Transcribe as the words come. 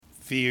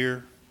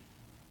fear,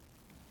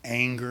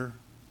 anger,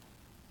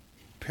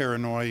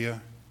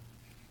 paranoia.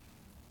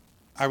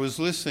 I was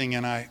listening,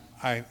 and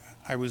I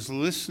was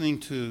listening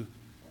to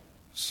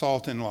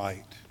Salt and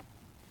Light.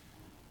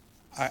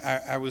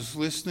 I was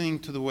listening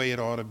to the way it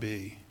ought to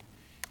be,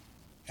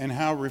 and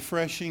how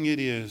refreshing it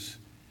is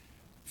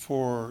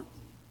for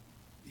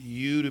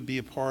you to be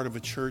a part of a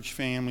church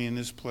family in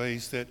this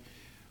place, that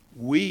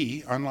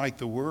we, unlike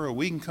the world,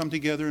 we can come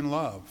together in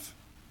love,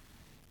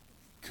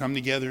 come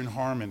together in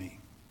harmony,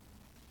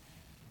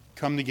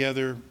 come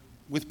together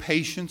with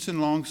patience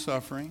and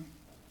long-suffering.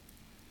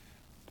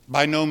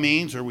 By no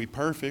means are we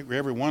perfect.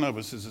 Every one of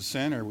us is a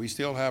sinner. We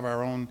still have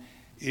our own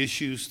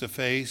issues to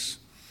face,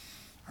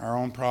 our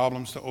own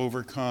problems to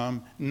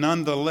overcome.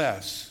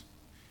 Nonetheless,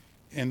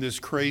 in this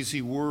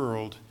crazy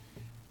world,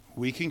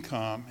 we can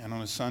come and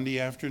on a Sunday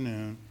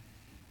afternoon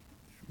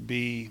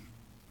be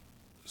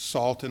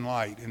salt and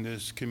light in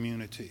this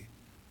community,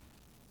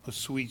 a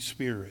sweet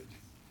spirit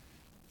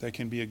that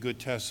can be a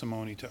good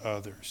testimony to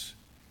others.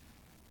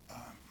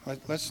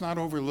 Let's not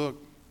overlook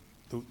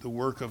the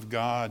work of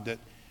God that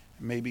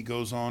maybe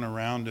goes on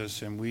around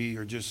us, and we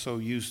are just so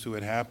used to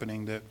it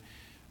happening that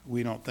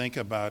we don't think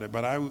about it.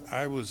 But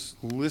I was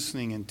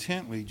listening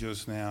intently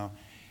just now,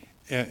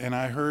 and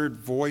I heard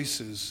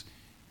voices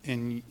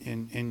in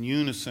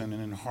unison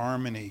and in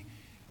harmony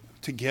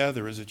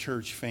together as a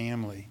church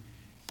family.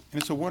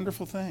 And it's a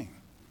wonderful thing.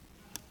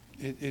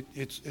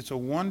 It's a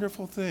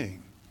wonderful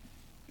thing.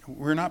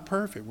 We're not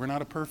perfect. We're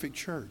not a perfect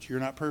church. You're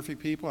not perfect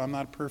people. I'm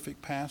not a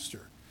perfect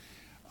pastor.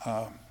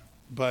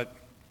 But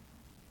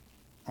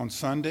on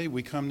Sunday,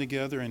 we come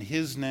together in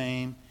His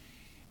name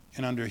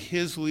and under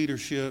His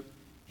leadership,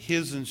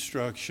 His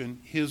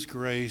instruction, His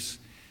grace,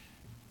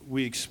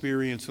 we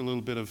experience a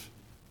little bit of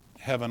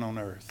heaven on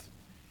earth.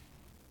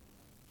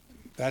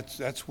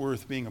 That's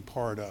worth being a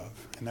part of,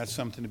 and that's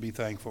something to be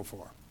thankful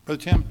for.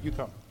 Brother Tim, you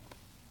come.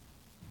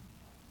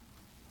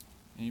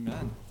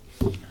 Amen.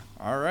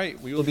 All right,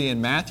 we will be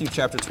in Matthew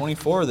chapter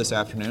 24 this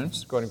afternoon.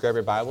 So go ahead and grab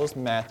your Bibles,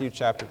 Matthew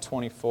chapter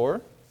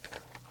 24.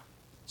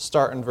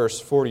 Start in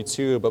verse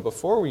 42, but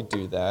before we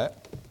do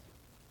that,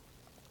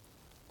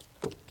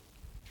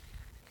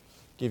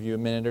 give you a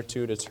minute or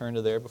two to turn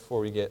to there before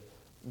we get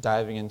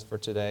diving in for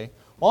today.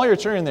 While you're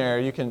turning there,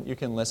 you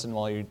can listen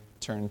while you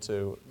turn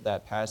to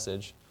that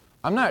passage.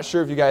 I'm not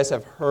sure if you guys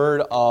have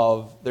heard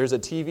of, there's a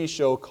TV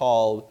show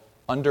called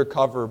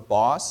Undercover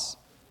Boss,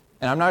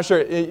 and I'm not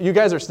sure, you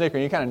guys are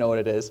snickering, you kind of know what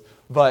it is,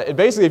 but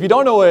basically, if you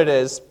don't know what it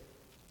is,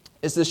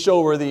 it's this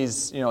show where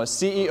these,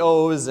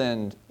 CEOs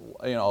and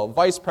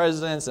vice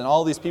presidents and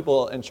all these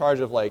people in charge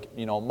of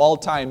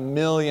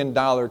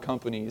multi-million-dollar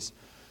companies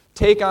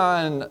take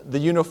on the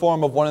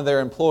uniform of one of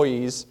their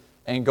employees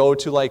and go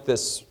to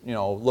this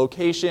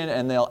location,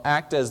 and they'll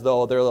act as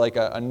though they're like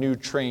a new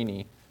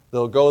trainee.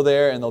 They'll go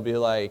there and they'll be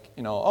like,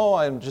 oh,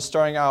 I'm just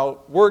starting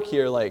out work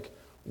here.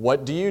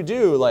 What do you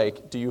do?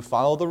 Do you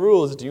follow the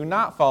rules? Do you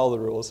not follow the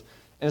rules?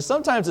 And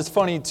sometimes it's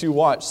funny to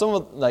watch. Some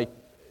of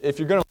if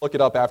you're going to look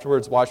it up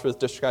afterwards, watch with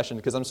discretion,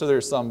 because I'm sure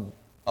there's some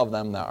of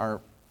them that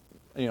aren't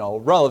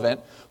relevant,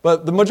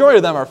 but the majority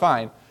of them are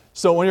fine.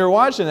 So when you're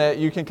watching it,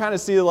 you can kind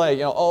of see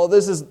oh,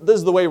 this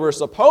is the way we're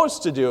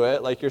supposed to do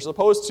it. You're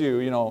supposed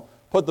to,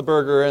 put the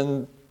burger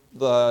in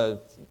the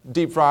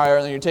deep fryer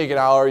and then you take it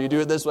out, or you do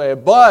it this way,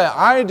 but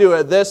I do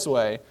it this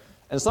way.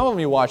 And some of them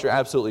you watch are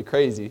absolutely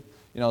crazy.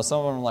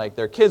 Some of them,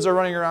 their kids are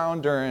running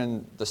around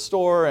during the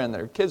store and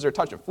their kids are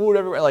touching food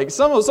everywhere.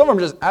 Some of them are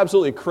just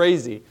absolutely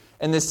crazy.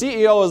 And the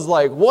CEO is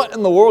like, what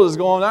in the world is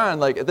going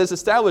on, at this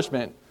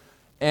establishment?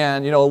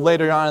 And,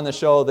 later on in the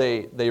show,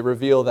 they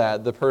reveal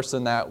that the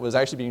person that was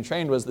actually being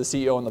trained was the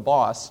CEO and the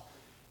boss.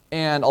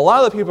 And a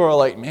lot of the people are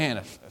like, man,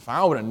 if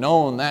I would have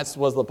known that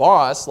was the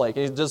boss,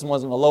 he just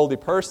wasn't a lowly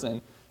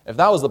person. If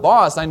that was the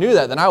boss, I knew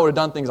that, then I would have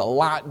done things a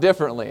lot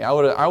differently. I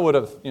would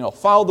have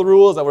followed the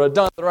rules. I would have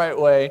done it the right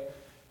way.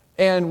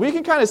 And we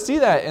can kind of see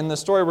that in the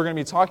story we're going to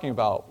be talking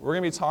about. We're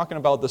going to be talking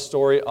about the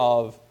story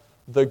of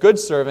the good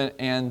servant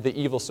and the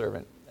evil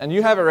servant. And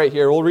you have it right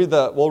here.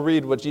 We'll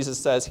read what Jesus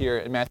says here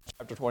in Matthew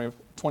chapter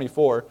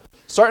 24.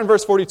 Start in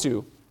verse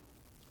 42.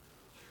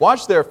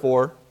 Watch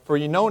therefore, for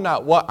ye know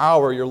not what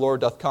hour your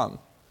Lord doth come.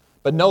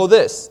 But know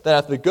this,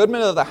 that if the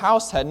goodman of the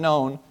house had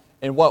known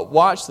in what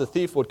watch the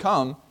thief would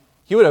come,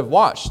 he would have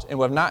watched and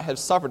would not have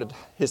suffered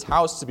his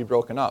house to be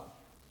broken up.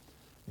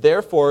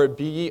 Therefore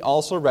be ye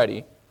also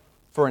ready,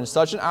 for in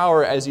such an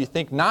hour as ye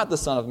think not the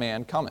Son of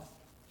Man cometh.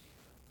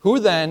 Who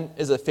then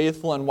is a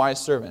faithful and wise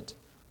servant,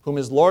 whom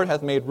his Lord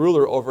hath made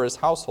ruler over his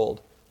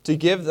household, to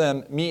give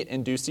them meat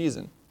in due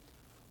season?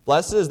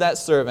 Blessed is that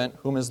servant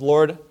whom his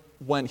Lord,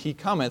 when he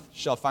cometh,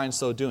 shall find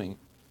so doing.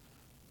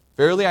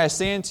 Verily I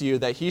say unto you,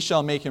 that he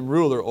shall make him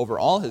ruler over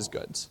all his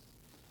goods.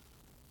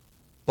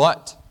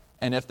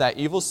 And if that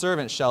evil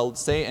servant shall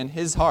say in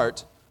his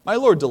heart, My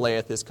Lord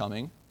delayeth his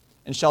coming,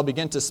 and shall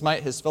begin to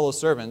smite his fellow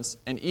servants,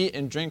 and eat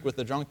and drink with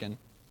the drunken,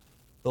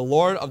 the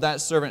Lord of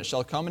that servant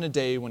shall come in a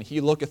day when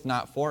he looketh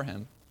not for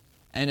him,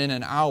 and in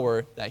an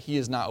hour that he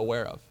is not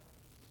aware of,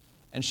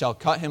 and shall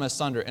cut him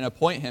asunder, and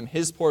appoint him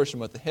his portion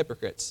with the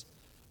hypocrites.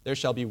 there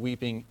shall be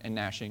weeping and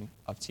gnashing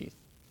of teeth.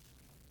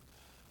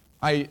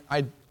 I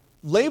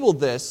labeled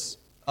this,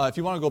 if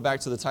you want to go back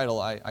to the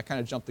title, I kind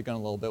of jumped the gun a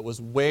little bit,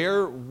 was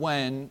where,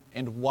 when,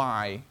 and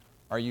why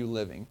are you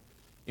living?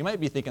 You might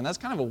be thinking, that's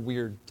kind of a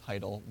weird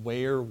title.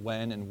 Where,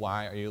 when, and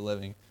why are you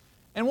living?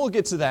 And we'll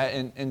get to that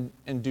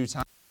in due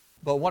time.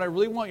 But what I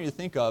really want you to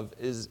think of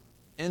is,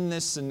 in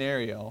this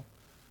scenario,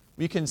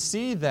 we can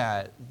see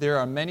that there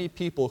are many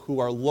people who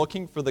are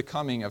looking for the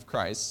coming of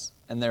Christ,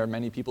 and there are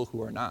many people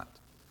who are not.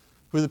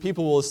 Who the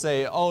people will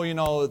say,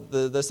 oh,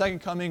 the second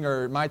coming,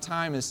 or my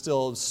time is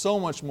still so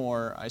much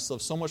more, I still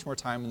have so much more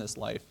time in this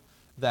life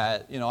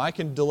that, I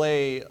can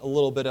delay a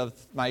little bit of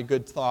my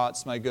good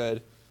thoughts, my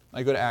good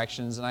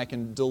actions, and I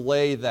can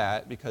delay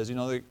that because,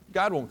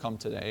 God won't come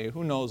today.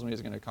 Who knows when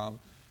he's going to come?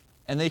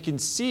 And they can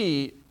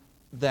see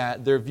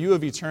that their view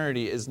of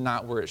eternity is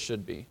not where it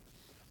should be.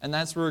 And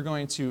that's where we're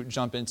going to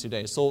jump in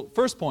today. So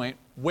first point,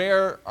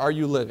 where are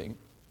you living?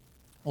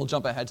 We'll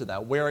jump ahead to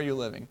that. Where are you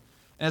living?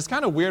 And it's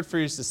kind of weird for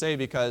you to say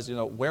because,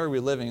 where are we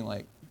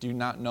living? Do you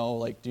not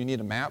know, do you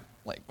need a map?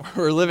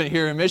 We're living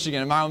here in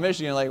Michigan, in Mile,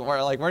 Michigan,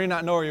 where do you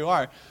not know where you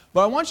are?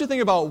 But I want you to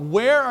think about,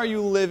 where are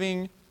you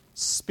living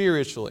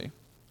spiritually?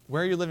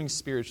 Where are you living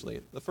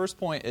spiritually? The first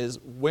point is,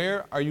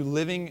 where are you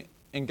living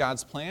in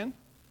God's plan?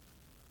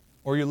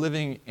 Or are you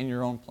living in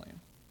your own plan?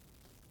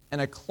 And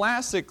a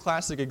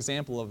classic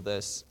example of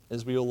this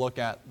is we will look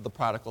at the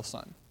prodigal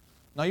son.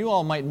 Now, you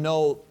all might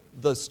know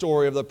the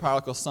story of the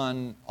prodigal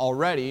son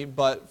already,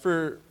 but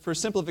for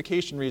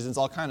simplification reasons,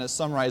 I'll kind of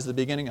summarize the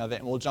beginning of it,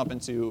 and we'll jump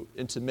into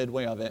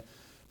midway of it.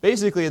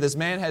 Basically, this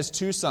man has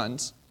two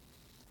sons,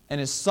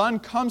 and his son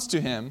comes to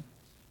him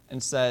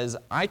and says,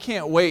 I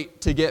can't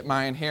wait to get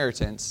my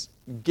inheritance.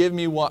 Give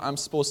me what I'm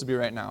supposed to be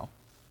right now.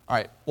 All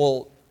right,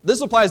 well,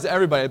 this applies to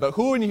everybody, but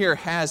who in here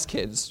has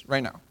kids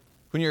right now?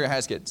 Who in here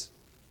has kids?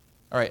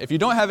 All right, if you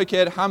don't have a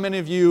kid, how many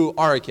of you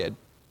are a kid?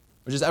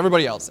 Which is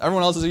everybody else.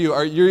 Everyone else is you.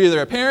 You're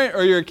either a parent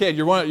or you're a kid.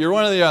 You're one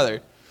or the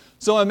other.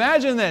 So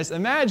imagine this.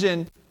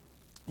 Imagine,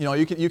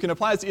 you can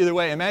apply this either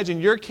way. Imagine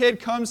your kid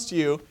comes to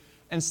you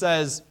and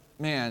says,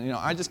 man,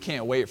 I just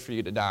can't wait for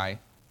you to die.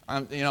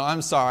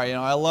 I'm sorry,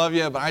 I love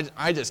you, but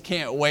I just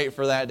can't wait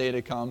for that day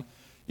to come.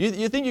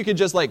 You think you could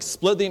just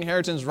split the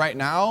inheritance right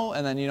now,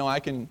 and then I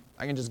can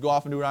just go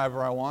off and do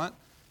whatever I want?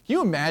 Can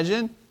you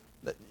imagine?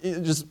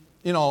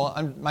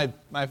 My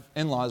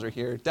in-laws are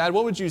here. Dad,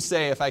 what would you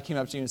say if I came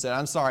up to you and said,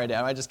 I'm sorry,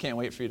 Dad, I just can't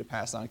wait for you to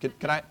pass on. Could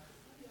I?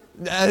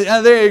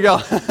 There you go.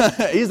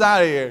 He's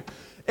out of here.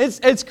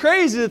 It's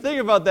crazy to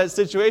think about that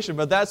situation,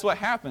 but that's what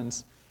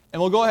happens.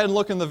 And we'll go ahead and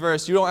look in the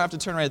verse. You don't have to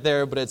turn right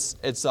there, but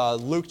it's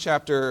Luke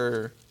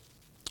chapter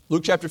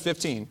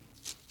 15.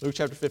 Luke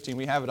chapter 15.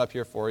 We have it up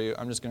here for you.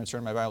 I'm just going to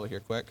turn my Bible here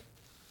quick.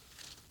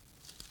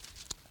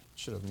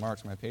 Should have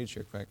marked my page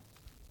here quick.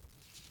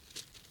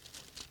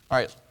 All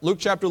right, Luke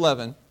chapter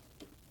 11.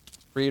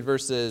 Read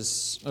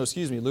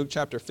Luke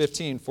chapter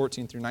 15,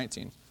 14 through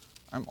 19.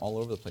 I'm all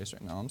over the place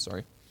right now. I'm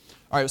sorry.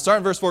 All right, start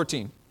in verse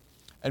 14.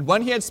 And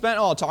when he had spent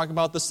all, talking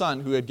about the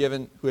son who had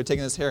taken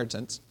his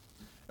inheritance,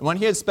 and when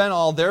he had spent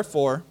all,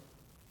 therefore,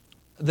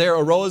 there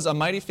arose a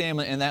mighty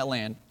famine in that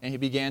land, and he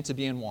began to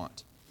be in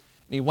want.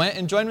 And he went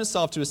and joined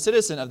himself to a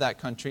citizen of that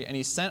country, and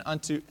he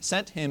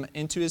sent him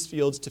into his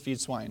fields to feed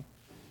swine.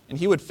 And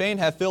he would fain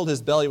have filled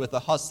his belly with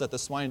the husks that the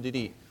swine did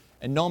eat,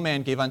 and no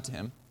man gave unto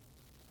him.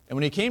 And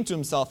when he came to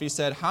himself, he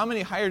said, how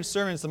many hired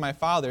servants of my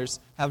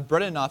father's have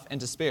bread enough and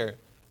to spare,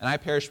 and I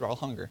perish for all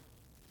hunger?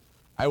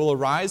 I will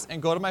arise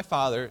and go to my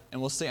father, and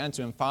will say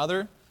unto him,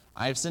 Father,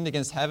 I have sinned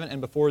against heaven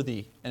and before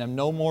thee, and am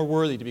no more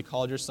worthy to be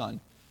called your son.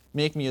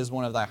 Make me as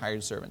one of thy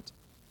hired servants.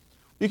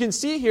 You can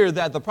see here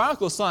that the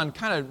prodigal son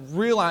kind of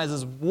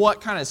realizes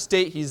what kind of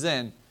state he's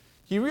in.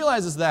 He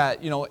realizes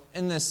that,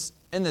 in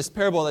this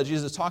parable that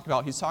Jesus is talking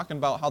about, he's talking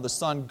about how the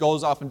son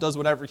goes off and does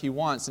whatever he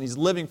wants, and he's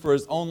living for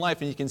his own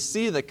life, and you can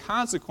see the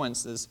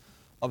consequences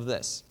of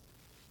this.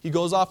 He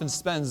goes off and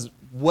spends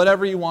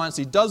whatever he wants,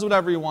 he does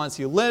whatever he wants,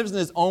 he lives in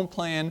his own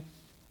plan,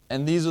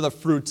 and these are the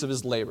fruits of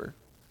his labor.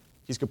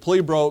 He's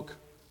completely broke,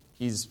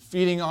 he's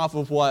feeding off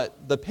of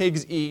what the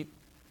pigs eat,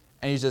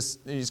 and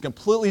he's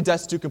completely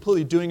destitute,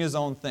 completely doing his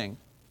own thing.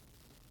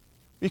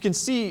 You can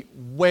see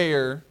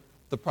where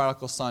the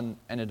prodigal son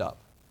ended up.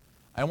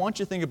 I want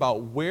you to think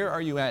about, where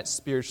are you at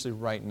spiritually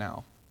right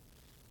now?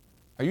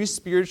 Are you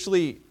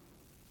spiritually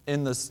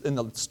in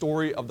the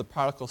story of the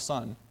prodigal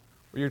son,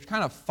 where you're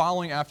kind of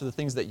following after the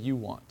things that you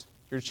want?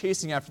 You're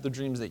chasing after the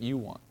dreams that you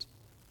want?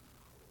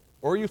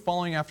 Or are you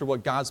following after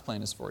what God's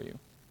plan is for you?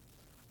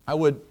 I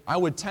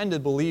would tend to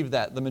believe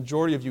that the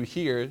majority of you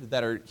here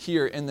that are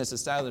here in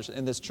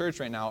this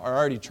church right now are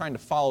already trying to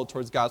follow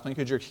towards God's plan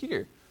because you're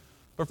here.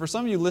 But for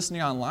some of you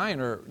listening online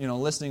or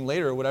listening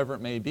later or whatever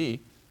it may be,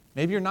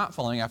 maybe you're not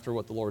following after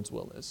what the Lord's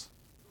will is.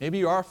 Maybe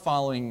you are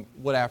following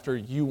what after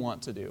you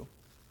want to do.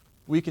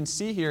 We can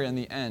see here in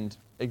the end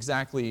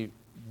exactly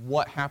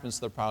what happens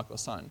to the prodigal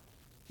son.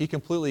 He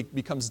completely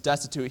becomes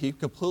destitute. He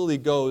completely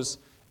goes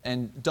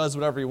and does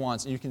whatever he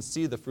wants, and you can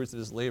see the fruits of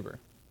his labor.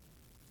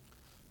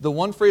 The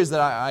one phrase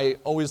that I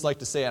always like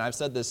to say, and I've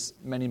said this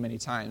many, many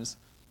times,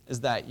 is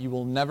that you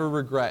will never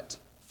regret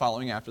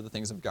following after the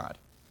things of God.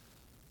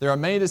 There are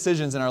many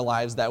decisions in our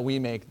lives that we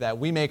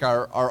make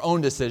our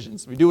own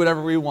decisions. We do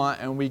whatever we want,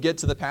 and we get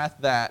to the path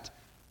that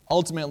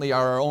ultimately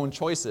are our own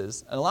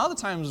choices. And a lot of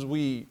the times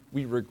we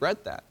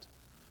regret that.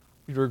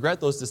 We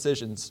regret those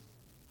decisions.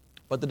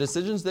 But the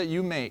decisions that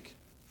you make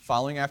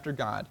following after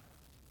God,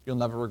 you'll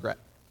never regret.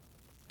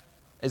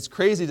 It's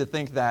crazy to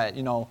think that,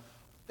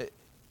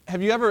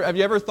 have you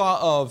ever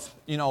thought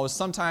of,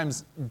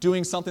 sometimes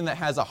doing something that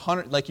has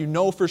 100, like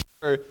for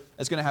sure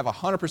it's going to have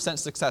 100%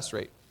 success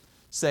rate.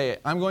 Say,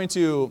 I'm going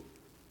to,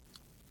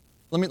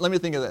 let me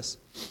think of this.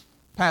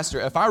 Pastor,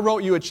 if I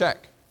wrote you a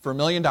check for $1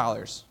 million,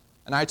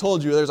 and I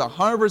told you there's a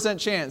 100%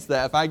 chance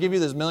that if I give you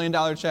this $1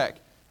 million check,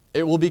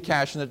 it will be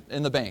cash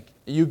in the bank.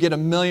 You get $1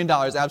 million,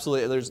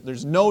 absolutely.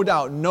 There's no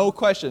doubt, no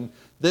question,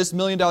 this $1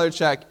 million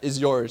check is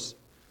yours.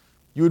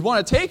 You would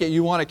want to take it,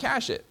 you want to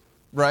cash it,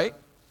 right?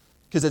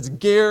 Because it's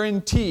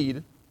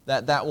guaranteed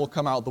that will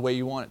come out the way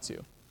you want it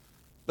to.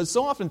 But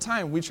so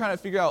oftentimes we try to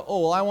figure out,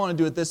 I want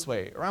to do it this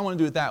way, or I want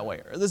to do it that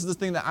way, or this is the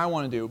thing that I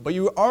want to do. But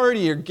you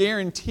already are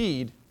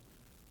guaranteed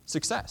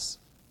success.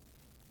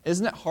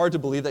 Isn't it hard to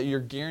believe that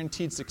you're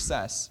guaranteed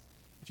success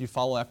if you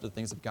follow after the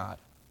things of God?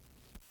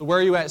 So where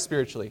are you at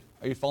spiritually?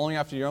 Are you following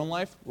after your own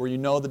life, where you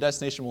know the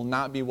destination will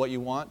not be what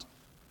you want?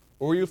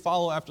 Or will you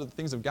follow after the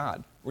things of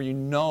God, where you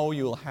know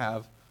you will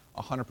have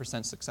a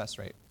 100% success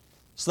rate?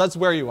 So that's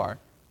where you are.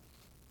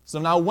 So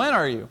now when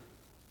are you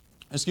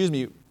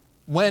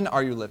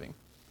living?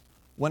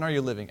 When are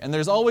you living? And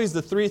there's always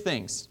the three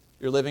things.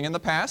 You're living in the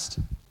past,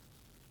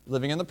 you're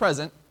living in the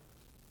present,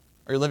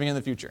 or you're living in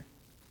the future.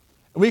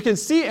 And we can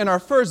see in our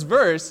first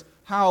verse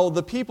how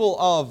the people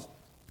of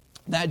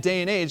that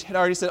day and age had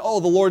already said, the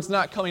Lord's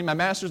not coming, my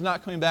master's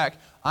not coming back,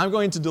 I'm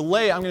going to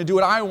delay, I'm going to do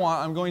what I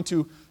want, I'm going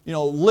to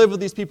live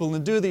with these people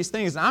and do these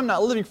things, and I'm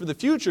not living for the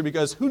future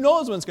because who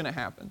knows when it's going to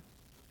happen.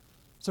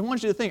 So I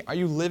want you to think, are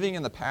you living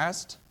in the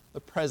past,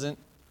 the present,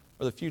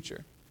 or the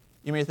future?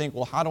 You may think,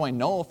 how do I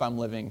know if I'm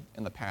living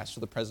in the past or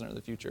the present or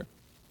the future?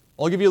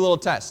 Well, I'll give you a little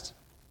test.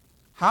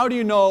 How do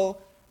you know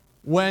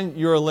when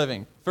you're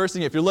living? First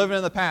thing, if you're living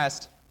in the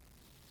past,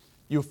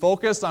 you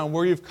focus on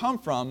where you've come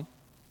from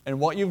and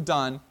what you've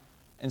done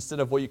instead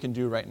of what you can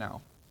do right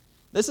now.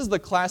 This is the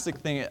classic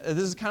thing. This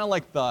is kind of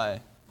like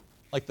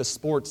the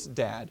sports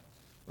dad,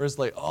 where it's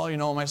like,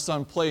 my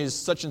son plays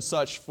such and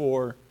such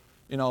for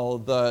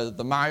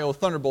the Mayo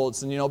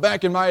Thunderbolts, and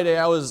back in my day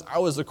I was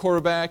the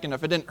quarterback, and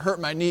if it didn't hurt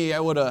my knee, I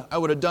would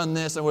have done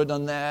this, I would have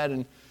done that,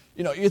 and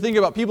you think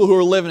about people who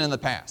are living in the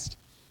past.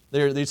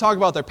 They talk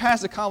about their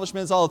past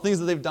accomplishments, all the things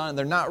that they've done, and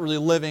they're not really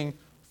living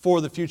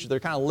for the future. They're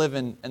kind of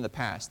living in the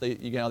past.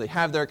 They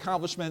have their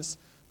accomplishments,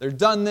 they've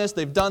done this,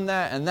 they've done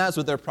that, and that's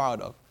what they're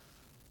proud of.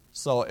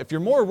 So if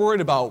you're more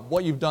worried about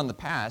what you've done in the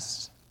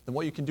past than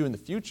what you can do in the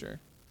future,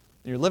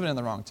 then you're living in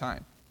the wrong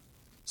time.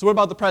 So what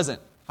about the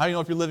present? How do you know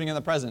if you're living in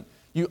the present?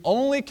 You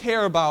only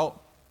care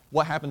about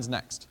what happens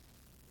next.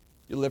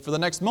 You live for the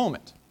next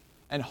moment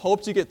and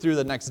hope to get through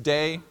the next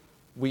day,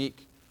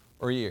 week,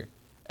 or year.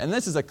 And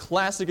this is a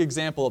classic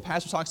example. A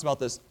pastor talks about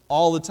this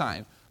all the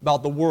time,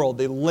 about the world.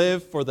 They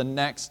live for the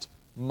next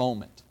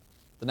moment,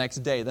 the next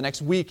day, the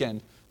next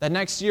weekend, that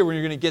next year when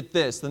you're going to get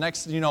this, the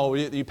next, you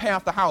pay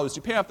off the house,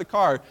 you pay off the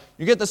car,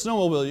 you get the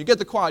snowmobile, you get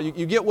the quad,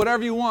 you get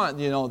whatever you want.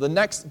 The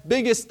next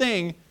biggest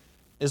thing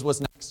is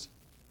what's next.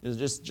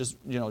 It's just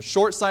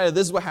short-sighted,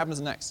 this is what happens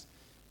next.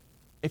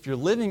 If you're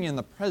living in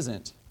the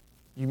present,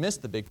 you miss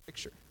the big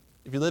picture.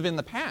 If you live in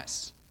the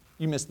past,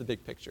 you miss the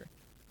big picture.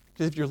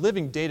 Because if you're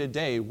living day to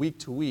day, week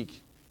to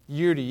week,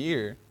 year to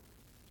year,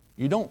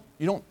 you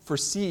don't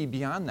foresee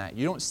beyond that.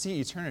 You don't see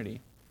eternity.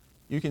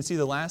 You can see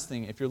the last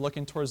thing. If you're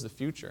looking towards the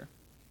future,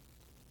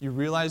 you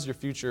realize your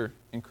future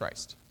in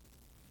Christ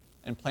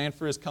and plan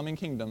for His coming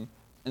kingdom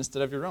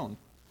instead of your own.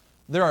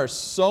 There are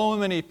so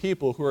many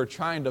people who are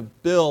trying to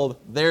build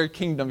their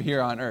kingdom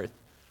here on earth.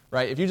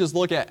 Right? If you just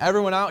look at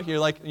everyone out here,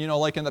 like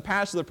in the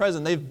past or the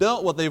present, they've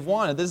built what they've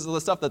wanted. This is the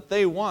stuff that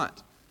they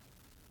want.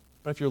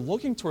 But if you're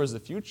looking towards the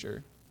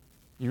future,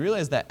 you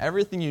realize that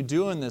everything you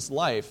do in this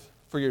life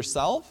for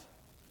yourself,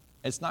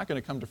 it's not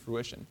going to come to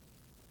fruition.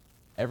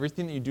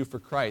 Everything that you do for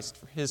Christ,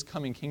 for His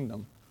coming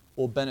kingdom,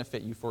 will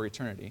benefit you for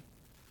eternity.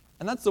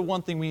 And that's the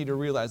one thing we need to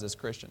realize as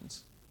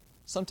Christians.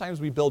 Sometimes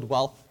we build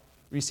wealth,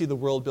 we see the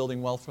world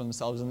building wealth for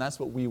themselves, and that's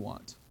what we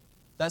want.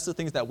 That's the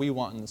things that we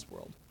want in this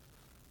world.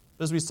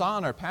 But as we saw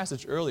in our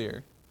passage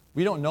earlier,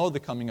 we don't know the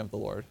coming of the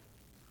Lord.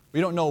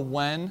 We don't know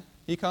when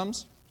He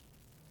comes.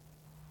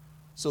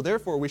 So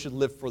therefore, we should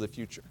live for the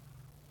future.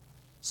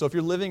 So if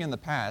you're living in the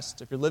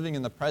past, if you're living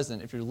in the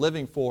present, if you're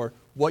living for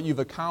what you've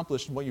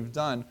accomplished and what you've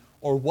done,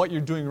 or what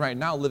you're doing right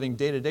now, living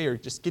day to day, or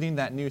just getting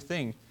that new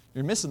thing,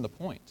 you're missing the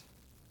point.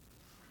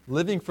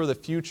 Living for the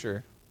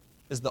future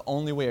is the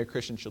only way a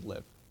Christian should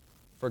live,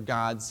 for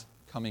God's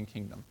coming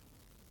kingdom.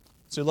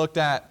 So we looked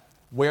at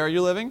where are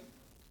you living?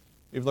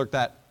 We've looked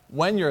at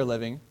when you're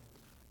living,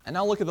 and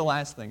now look at the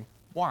last thing,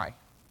 why?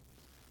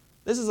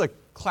 This is a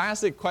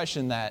classic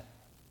question that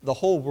the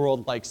whole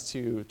world likes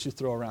to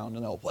throw around.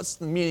 What's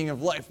the meaning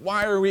of life?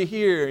 Why are we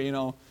here?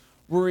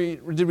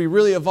 did we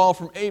really evolve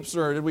from apes,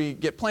 or did we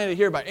get planted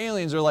here by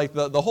aliens, or like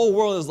the whole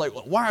world is like,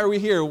 why are we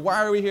here?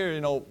 Why are we here?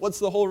 You know, what's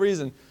the whole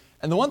reason?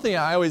 And the one thing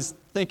I always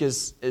think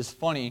is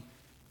funny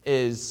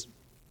is,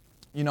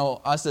 you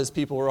know, us as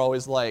people, we're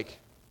always like,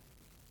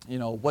 you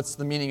know, what's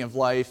the meaning of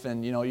life?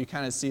 And, you know, you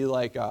kind of see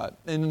like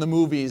in the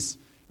movies,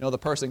 you know, the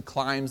person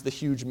climbs the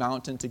huge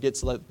mountain to get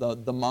to like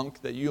the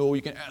monk that you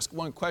can ask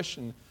one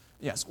question.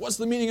 Yes, what's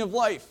the meaning of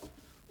life?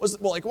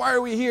 Why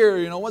are we here?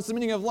 You know, what's the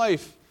meaning of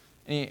life?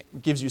 And he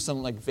gives you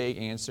some like vague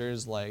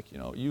answers like, you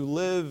know, you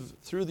live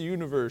through the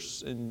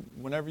universe, and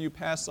whenever you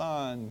pass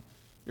on,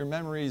 your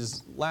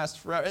memories last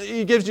forever.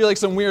 He gives you like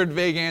some weird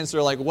vague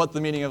answer like what the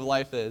meaning of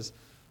life is.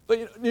 But,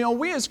 you know,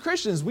 we as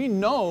Christians, we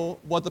know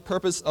what the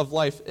purpose of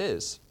life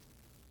is.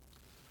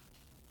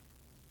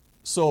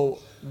 So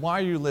why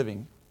are you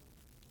living?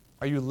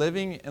 Are you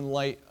living in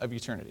light of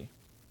eternity?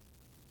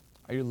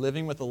 Are you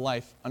living with a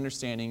life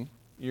understanding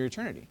your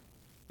eternity,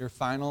 your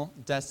final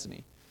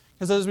destiny?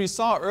 Because as we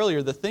saw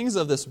earlier, the things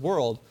of this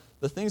world,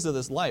 the things of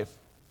this life,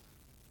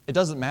 it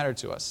doesn't matter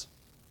to us.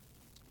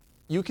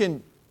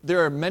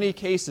 There are many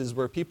cases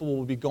where people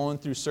will be going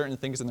through certain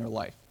things in their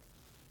life,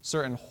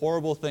 certain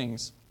horrible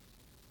things,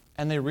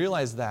 and they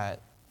realize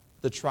that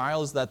the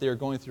trials that they are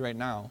going through right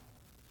now,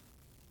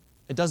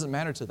 it doesn't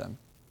matter to them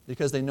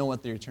because they know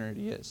what their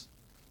eternity is.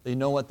 They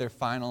know what their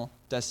final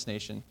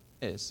destination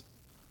is.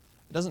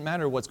 It doesn't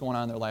matter what's going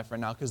on in their life right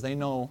now because they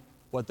know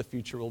what the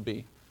future will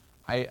be.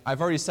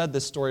 I've already said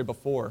this story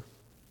before,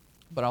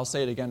 but I'll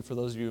say it again for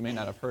those of you who may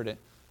not have heard it.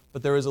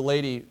 But there was a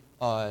lady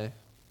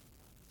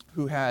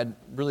who had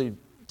really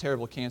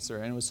terrible cancer,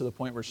 and it was to the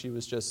point where she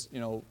was just, you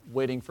know,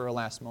 waiting for her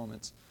last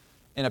moments.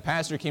 And a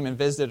pastor came and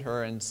visited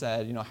her and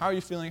said, you know, how are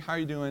you feeling? How are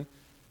you doing?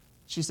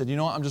 She said, you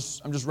know what, I'm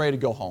just ready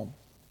to go home.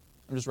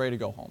 I'm just ready to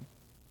go home.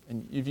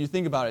 And if you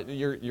think about it,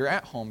 you're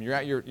at home. You're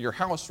at your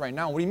house right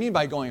now. What do you mean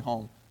by going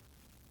home?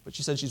 But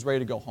she said she's ready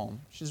to go home.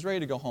 She's ready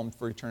to go home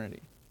for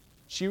eternity.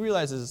 She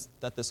realizes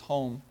that this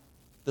home,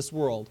 this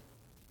world,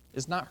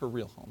 is not her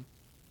real home.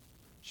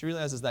 She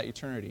realizes that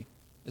eternity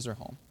is her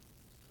home.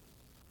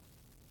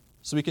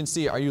 So we can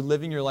see, are you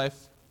living your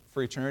life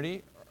for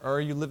eternity, or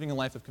are you living a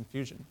life of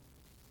confusion?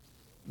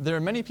 There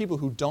are many people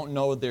who don't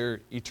know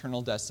their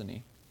eternal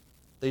destiny.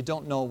 They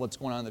don't know what's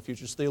going on in the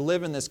future. So they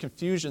live in this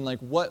confusion,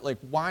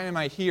 why am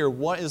I here?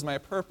 What is my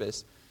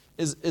purpose?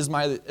 Is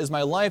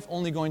my life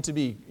only going to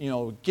be, you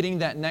know, getting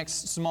that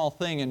next small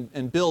thing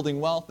and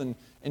building wealth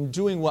and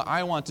doing what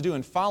I want to do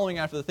and following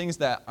after the things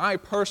that I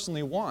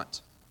personally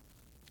want?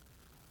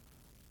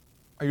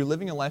 Are you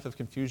living a life of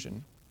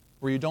confusion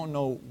where you don't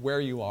know where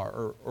you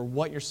are or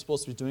what you're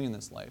supposed to be doing in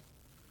this life?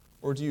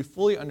 Or do you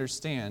fully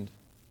understand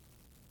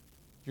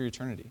your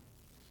eternity?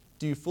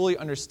 Do you fully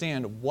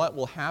understand what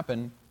will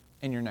happen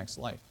in your next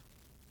life?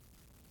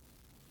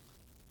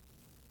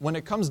 When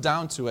it comes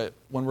down to it,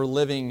 when we're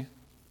living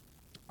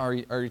our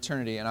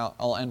eternity, and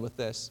I'll end with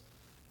this,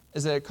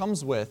 is that it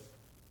comes with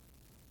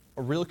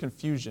a real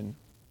confusion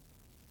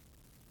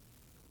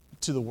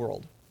to the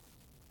world.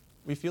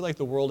 We feel like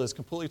the world is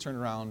completely turned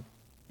around.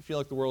 We feel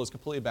like the world is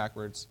completely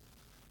backwards.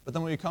 But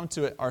then when we come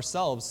to it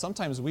ourselves,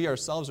 sometimes we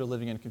ourselves are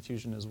living in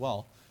confusion as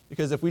well.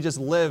 Because if we just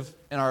live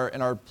in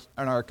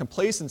our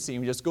complacency,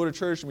 and we just go to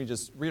church and we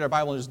just read our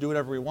Bible and just do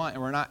whatever we want,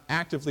 and we're not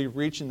actively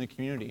reaching the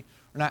community,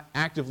 we're not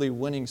actively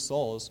winning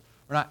souls,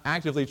 we're not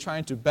actively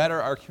trying to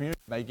better our community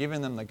by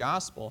giving them the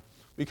gospel,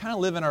 we kind of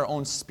live in our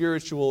own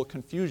spiritual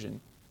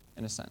confusion,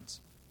 in a sense.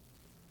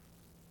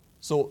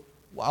 So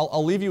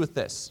I'll leave you with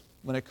this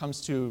when it comes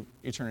to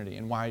eternity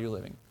and why are you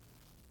living.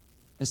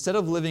 Instead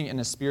of living in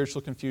a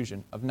spiritual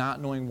confusion of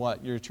not knowing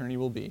what your eternity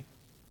will be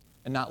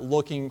and not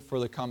looking for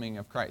the coming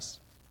of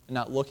Christ and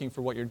not looking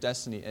for what your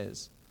destiny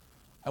is,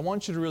 I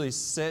want you to really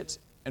sit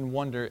and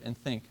wonder and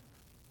think,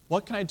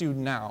 what can I do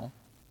now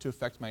to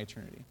affect my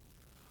eternity?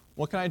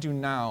 What can I do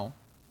now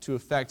to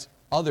affect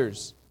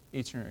others'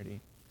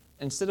 eternity?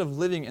 Instead of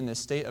living in this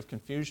state of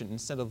confusion,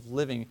 instead of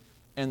living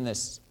in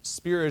this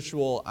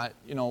spiritual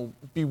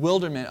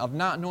bewilderment of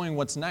not knowing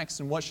what's next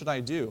and what should I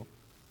do,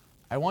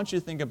 I want you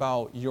to think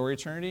about your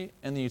eternity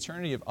and the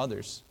eternity of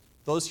others,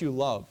 those you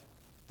love,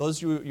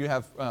 those you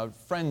have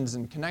friends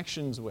and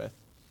connections with.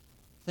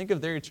 Think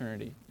of their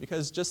eternity,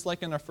 because just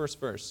like in our first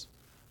verse,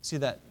 see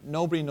that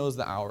nobody knows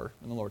the hour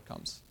when the Lord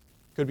comes.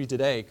 Could be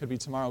today, could be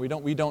tomorrow.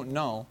 We don't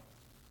know.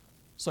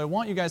 So I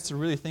want you guys to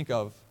really think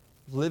of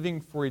living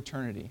for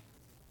eternity.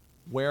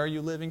 Where are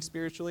you living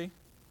spiritually?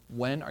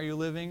 When are you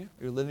living?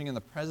 Are you living in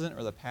the present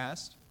or the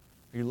past?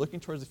 Are you looking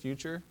towards the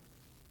future?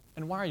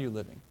 And why are you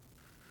living?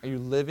 Are you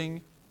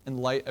living in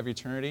light of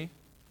eternity?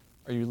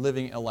 Are you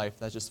living a life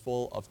that's just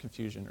full of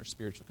confusion or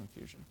spiritual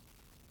confusion?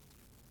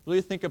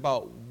 Really think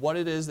about what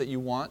it is that you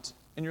want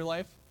in your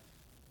life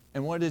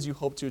and what it is you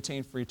hope to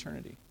attain for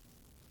eternity.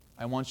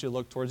 I want you to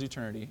look towards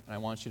eternity, and I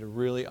want you to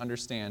really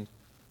understand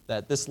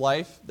that this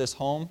life, this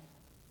home,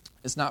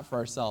 is not for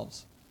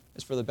ourselves.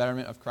 It's for the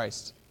betterment of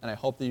Christ. And I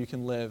hope that you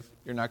can live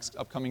your next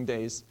upcoming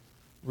days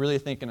really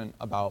thinking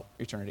about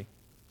eternity.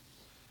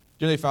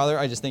 Dearly Father,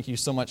 I just thank you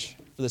so much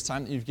for this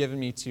time that you've given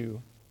me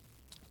to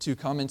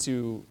come and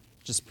to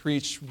just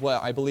preach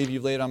what I believe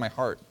you've laid on my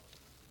heart,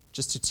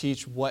 just to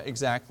teach what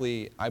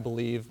exactly I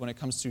believe when it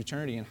comes to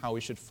eternity and how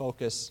we should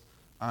focus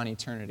on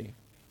eternity,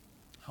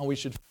 how we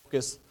should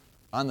focus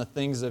on the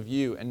things of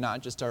you and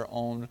not just our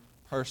own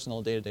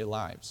personal day-to-day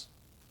lives.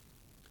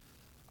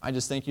 I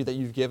just thank you that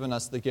you've given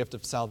us the gift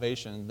of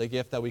salvation, the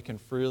gift that we can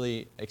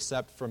freely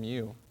accept from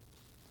you.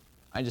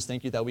 I just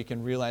thank you that we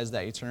can realize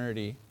that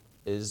eternity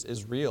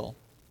is real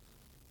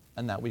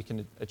and that we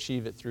can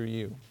achieve it through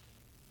you.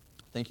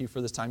 Thank you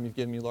for this time you've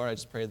given me, Lord. I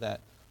just pray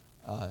that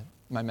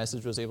my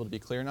message was able to be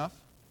clear enough,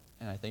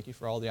 and I thank you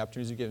for all the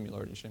opportunities you've given me,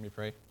 Lord. In your name we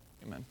pray.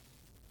 Amen.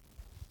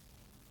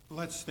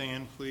 Let's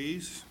stand,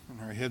 please.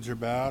 And our heads are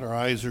bowed, our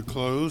eyes are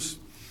closed.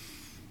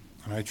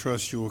 And I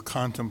trust you will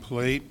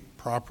contemplate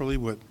properly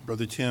what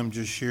Brother Tim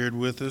just shared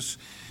with us.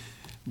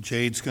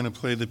 Jade's going to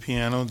play the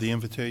piano. The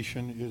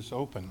invitation is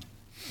open.